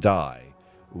can't die,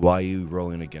 why are you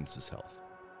rolling against his health?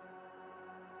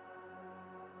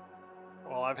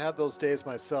 Well, I've had those days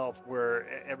myself where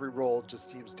every roll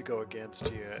just seems to go against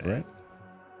you. Right.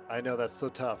 I know that's so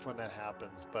tough when that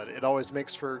happens, but it always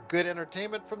makes for good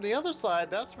entertainment from the other side,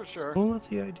 that's for sure. Well, that's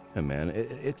the idea, man.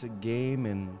 It's a game,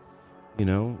 and,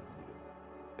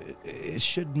 it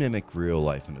should mimic real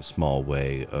life in a small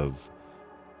way of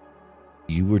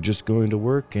you were just going to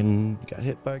work and got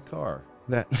hit by a car.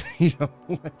 That,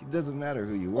 it doesn't matter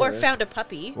who you were. Or found a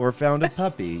puppy.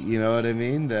 You know what I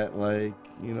mean? That, like,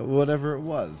 whatever it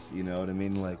was, you know what I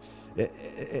mean? Like,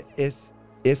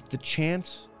 if the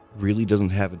chance really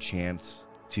doesn't have a chance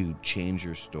to change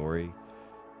your story,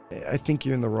 I think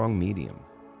you're in the wrong medium.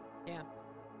 Yeah.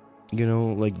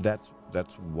 Like, that's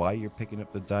why you're picking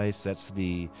up the dice. That's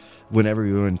when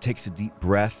everyone takes a deep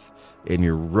breath and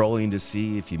you're rolling to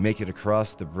see if you make it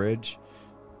across the bridge.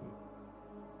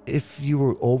 If you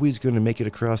were always going to make it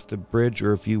across the bridge,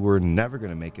 or if you were never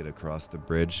going to make it across the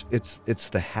bridge, it's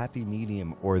the happy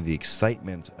medium, or the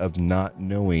excitement of not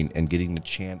knowing and getting the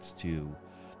chance to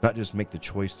not just make the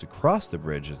choice to cross the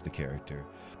bridge as the character,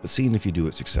 but seeing if you do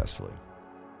it successfully.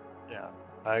 Yeah,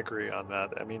 I agree on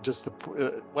that. I mean, just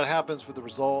what happens with the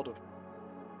result of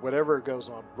whatever goes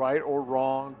on, right or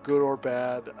wrong, good or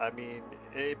bad. I mean,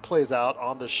 it plays out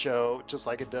on the show just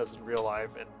like it does in real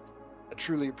life, and I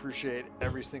truly appreciate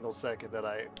every single second that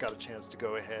I got a chance to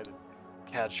go ahead and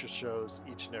catch your shows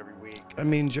each and every week. I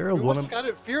mean, Gerald, what's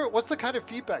the kind of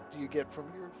feedback do you get from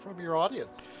your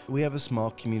audience? We have a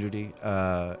small community,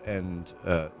 and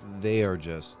they are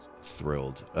just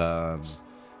thrilled.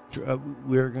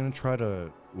 We're going to try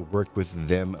to work with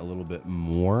them a little bit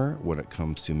more when it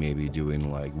comes to maybe doing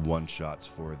like one-shots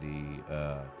for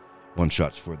the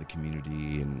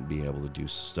community and being able to do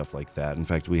stuff like that. In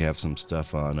fact, we have some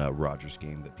stuff on Roger's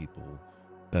game that people,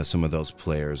 some of those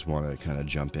players want to kind of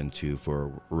jump into for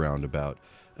a roundabout.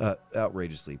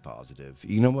 Outrageously positive.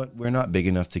 You know what? We're not big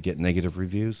enough to get negative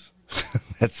reviews.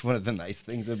 That's one of the nice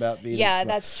things about being. Yeah,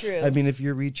 that's true. I mean, if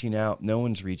you're reaching out, no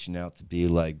one's reaching out to be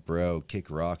like, bro,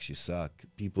 kick rocks, you suck.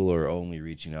 People are only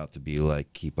reaching out to be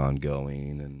like, keep on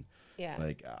going. And yeah,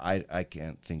 like, I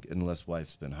can't think, unless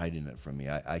wife's been hiding it from me,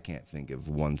 I can't think of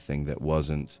one thing that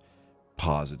wasn't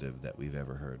positive that we've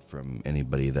ever heard from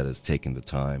anybody that has taken the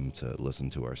time to listen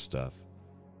to our stuff.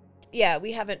 Yeah,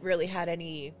 we haven't really had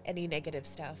any negative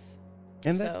stuff.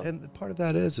 And and part of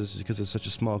that is because it's such a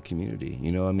small community.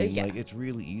 I mean, Yeah. like, it's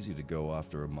really easy to go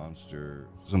after a monster,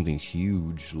 something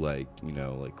huge like,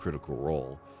 like Critical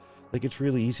Role. Like, it's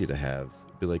really easy to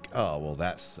be like, oh, well,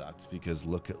 that sucks because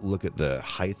look at the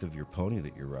height of your pony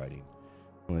that you're riding.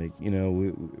 Like,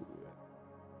 we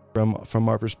from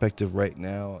our perspective right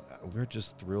now, we're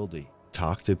just thrilled to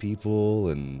talk to people,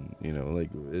 and like,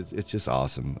 it's just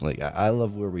awesome. Like, I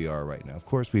love where we are right now. Of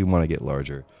course we want to get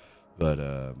larger,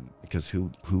 but because who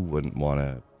wouldn't want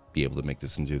to be able to make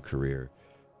this into a career?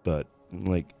 But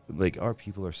like our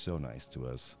people are so nice to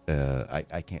us.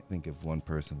 I can't think of one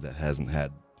person that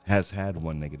has had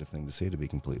one negative thing to say, to be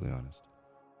completely honest.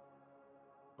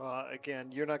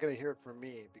 Again, you're not going to hear it from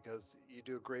me because you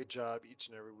do a great job each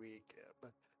and every week.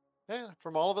 But yeah,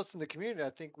 from all of us in the community,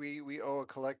 I think we owe a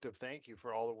collective thank you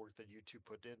for all the work that you two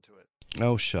put into it.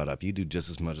 Oh, shut up. You do just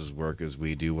as much as work as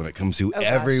we do when it comes to gosh.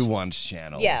 everyone's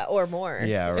channel. Yeah, or more.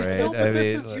 Yeah, right. No, but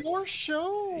this is like, your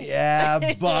show.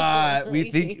 yeah, but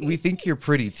we think you're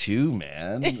pretty too,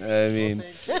 man. I mean,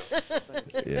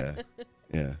 Thank you.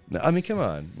 yeah. No, I mean, come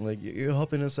on. Like, you're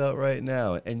helping us out right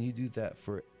now, and you do that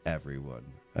for everyone.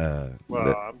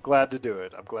 Well, I'm glad to do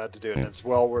it. I'm glad to do it. Yeah. And it's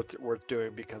well worth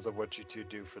doing because of what you two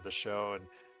do for the show and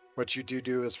what you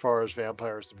do as far as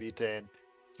Vampires Vitae and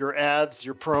your ads,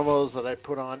 your promos that I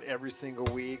put on every single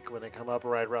week when they come up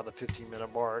right around the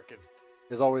 15-minute mark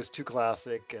is always too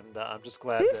classic. And I'm just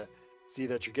glad to see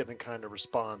that you're getting the kind of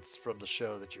response from the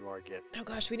show that you are getting. Oh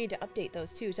gosh, we need to update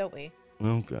those too, don't we?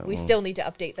 Okay, We still need to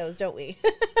update those, don't we?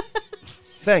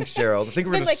 Thanks, Gerald. I think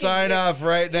we're been going like to a sign year. off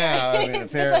right now. I mean,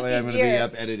 It's been like apparently a I'm going to be year.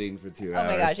 up editing for 2 Oh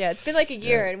hours. my gosh, yeah, it's been like a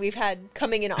year, and we've had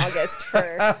coming in August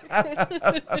for.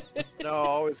 No,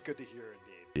 always good to hear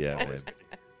indeed. Yeah, Always babe.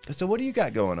 good to hear. So what do you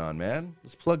got going on, man?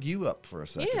 Let's plug you up for a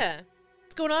second. Yeah,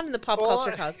 what's going on in the pop Well,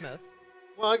 culture cosmos?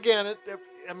 Well, again,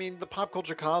 I mean, the pop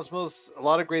culture cosmos, a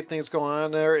lot of great things going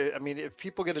on there. I mean, if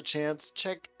people get a chance,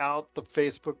 check out the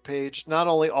Facebook page. Not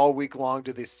only all week long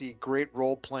do they see great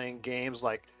role-playing games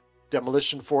like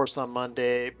Demolition Force on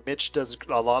Monday. Mitch does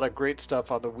a lot of great stuff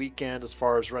on the weekend as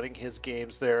far as running his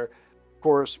games there. Of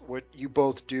course, what you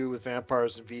both do with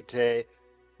Vampires and Vitae.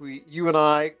 You and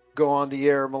I go on the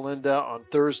air, Melinda, on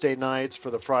Thursday nights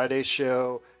for the Friday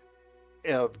show.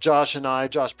 Josh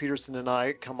Peterson and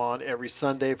I come on every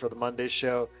Sunday for the Monday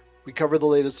show. We cover the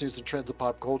latest news and trends of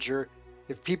pop culture.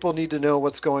 If people need to know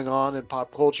what's going on in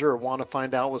pop culture or want to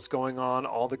find out what's going on,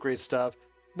 all the great stuff,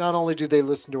 not only do they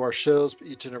listen to our shows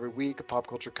each and every week, Pop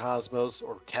Culture Cosmos,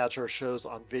 or catch our shows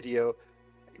on video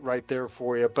right there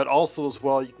for you, but also as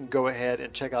well, you can go ahead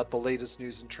and check out the latest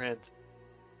news and trends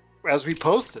as we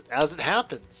post it, as it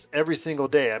happens every single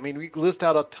day. I mean, we list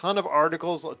out a ton of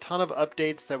articles, a ton of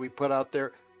updates that we put out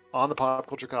there on the Pop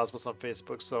Culture Cosmos on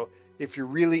Facebook. So if you're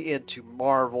really into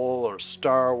Marvel or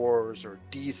Star Wars or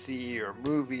DC or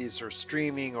movies or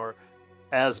streaming, or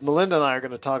as Melinda and I are going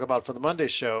to talk about for the Monday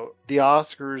show, the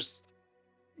Oscars,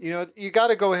 you got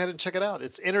to go ahead and check it out.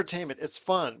 It's entertainment. It's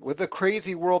fun. With the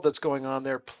crazy world that's going on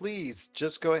there, please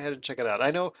just go ahead and check it out. I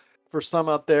know for some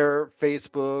out there,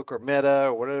 Facebook or Meta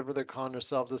or whatever they're calling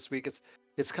themselves this week,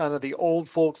 it's kind of the old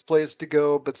folks' place to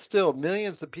go, but still,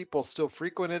 millions of people still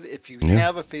frequent it. If you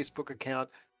have a Facebook account,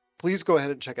 please go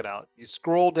ahead and check it out. You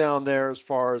scroll down there as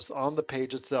far as on the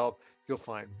page itself, you'll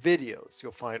find videos,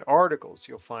 you'll find articles,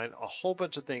 you'll find a whole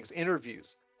bunch of things,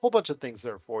 interviews, a whole bunch of things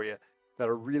there for you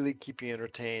that'll really keep you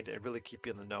entertained and really keep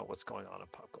you in the know what's going on in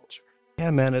pop culture. Yeah,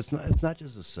 man, it's not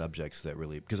just the subjects that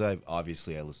really, because I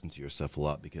listen to your stuff a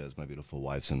lot because my beautiful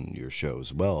wife's in your show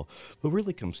as well. What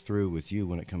really comes through with you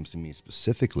when it comes to me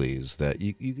specifically is that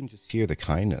you can just hear the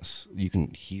kindness. You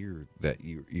can hear that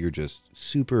you're just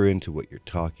super into what you're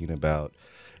talking about,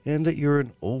 and that you're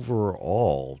an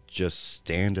overall just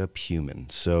stand-up human.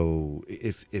 So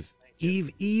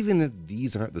even if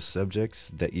these aren't the subjects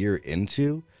that you're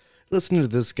into, listening to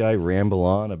this guy ramble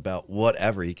on about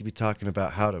whatever, he could be talking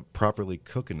about how to properly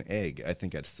cook an egg, I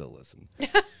think I'd still listen.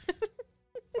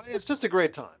 It's just a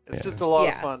great time. It's just a lot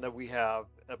of fun that we have,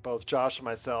 both Josh and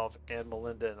myself and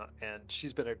Melinda, and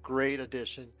she's been a great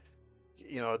addition.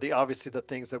 Obviously the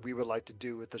things that we would like to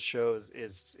do with the show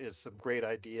is some great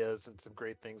ideas and some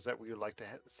great things that we would like to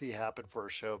see happen for our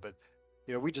show. But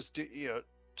we just do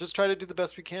just try to do the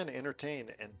best we can to entertain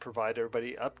and provide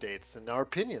everybody updates and our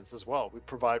opinions as well. We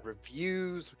provide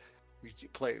reviews. We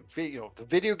play, the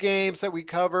video games that we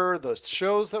cover, the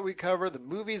shows that we cover, the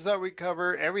movies that we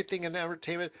cover, everything in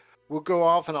entertainment. We'll go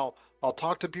off and I'll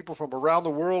talk to people from around the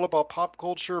world about pop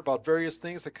culture, about various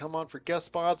things that come on for guest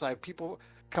spots. I have people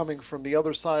coming from the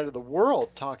other side of the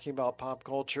world talking about pop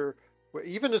culture.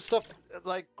 Even the stuff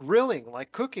like grilling,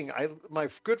 like cooking. My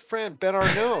good friend Ben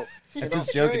Arnault. I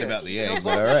was joking about the eggs,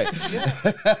 but all right.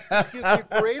 Yeah, he gives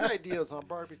you great ideas on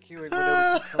barbecuing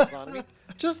whenever he comes on. I mean,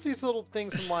 just these little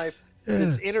things in life.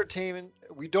 It's entertainment.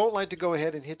 We don't like to go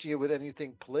ahead and hit you with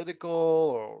anything political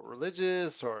or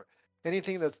religious or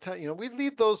anything that's we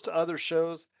leave those to other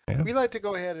shows. Yeah. We like to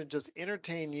go ahead and just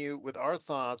entertain you with our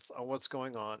thoughts on what's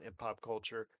going on in pop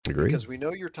culture. Agreed. Because we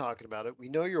know you're talking about it, we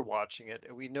know you're watching it,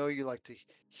 and we know you like to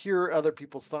hear other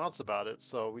people's thoughts about it.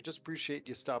 So we just appreciate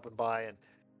you stopping by and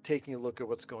taking a look at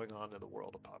what's going on in the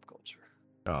world of pop culture.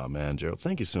 Oh man, Gerald,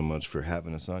 thank you so much for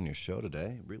having us on your show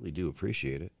today. Really do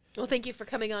appreciate it. Well, thank you for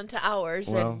coming on to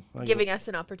ours and giving us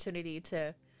an opportunity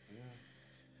to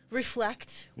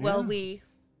reflect while we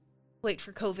wait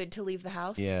for COVID to leave the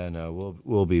house. Yeah, no,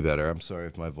 we'll be better. I'm sorry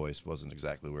if my voice wasn't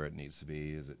exactly where it needs to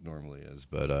be as it normally is,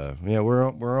 but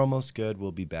we're almost good.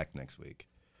 We'll be back next week.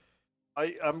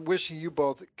 I'm wishing you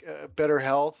both better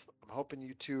health. I'm hoping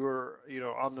you two are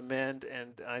on the mend,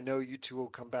 and I know you two will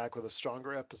come back with a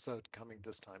stronger episode coming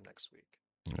this time next week.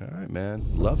 All right, man.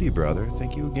 Love you, brother.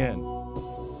 Thank you again.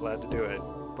 Glad to do it.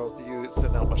 Both of you,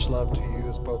 sending out much love to you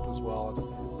as both as well,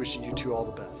 and wishing you two all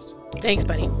the best. Thanks,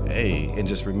 buddy. Hey, and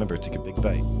just remember, take a big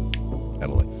bite out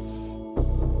of life.